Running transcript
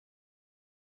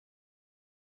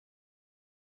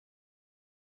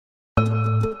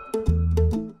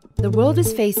The world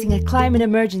is facing a climate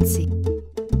emergency.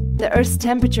 The Earth's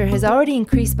temperature has already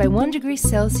increased by 1 degree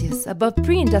Celsius above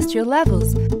pre-industrial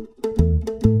levels.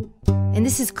 And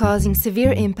this is causing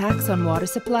severe impacts on water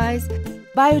supplies,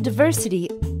 biodiversity,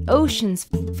 oceans,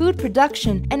 food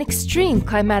production, and extreme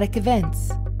climatic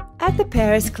events. At the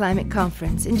Paris Climate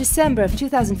Conference in December of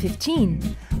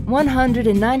 2015,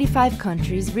 195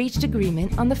 countries reached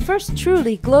agreement on the first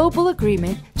truly global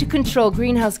agreement to control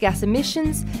greenhouse gas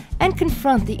emissions and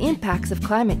confront the impacts of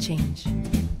climate change.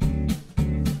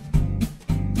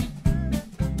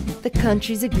 The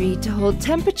countries agreed to hold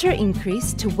temperature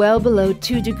increase to well below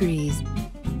 2 degrees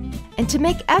and to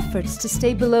make efforts to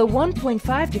stay below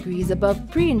 1.5 degrees above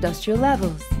pre-industrial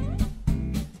levels.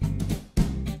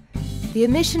 The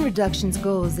emission reductions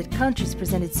goals that countries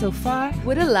presented so far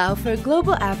would allow for a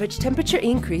global average temperature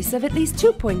increase of at least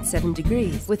 2.7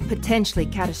 degrees, with potentially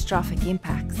catastrophic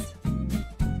impacts.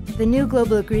 The new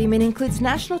global agreement includes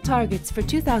national targets for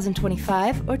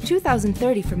 2025 or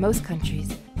 2030 for most countries.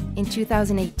 In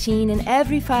 2018 and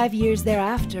every 5 years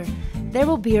thereafter, there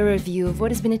will be a review of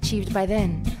what has been achieved by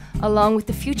then, along with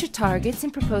the future targets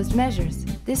and proposed measures.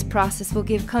 This process will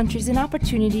give countries an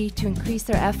opportunity to increase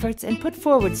their efforts and put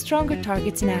forward stronger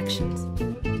targets and actions.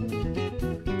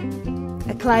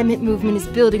 A climate movement is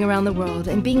building around the world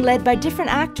and being led by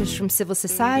different actors from civil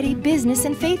society, business,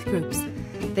 and faith groups.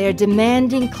 They are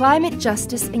demanding climate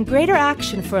justice and greater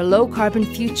action for a low-carbon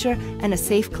future and a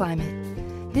safe climate.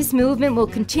 This movement will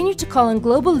continue to call on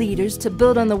global leaders to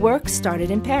build on the work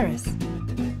started in Paris.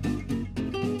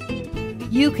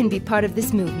 You can be part of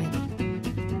this movement.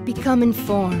 Become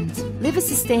informed, live a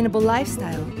sustainable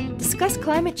lifestyle, discuss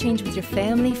climate change with your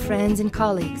family, friends, and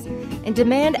colleagues, and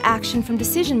demand action from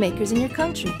decision makers in your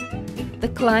country. The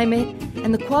climate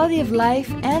and the quality of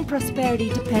life and prosperity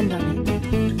depend on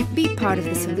it. Be part of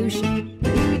the solution.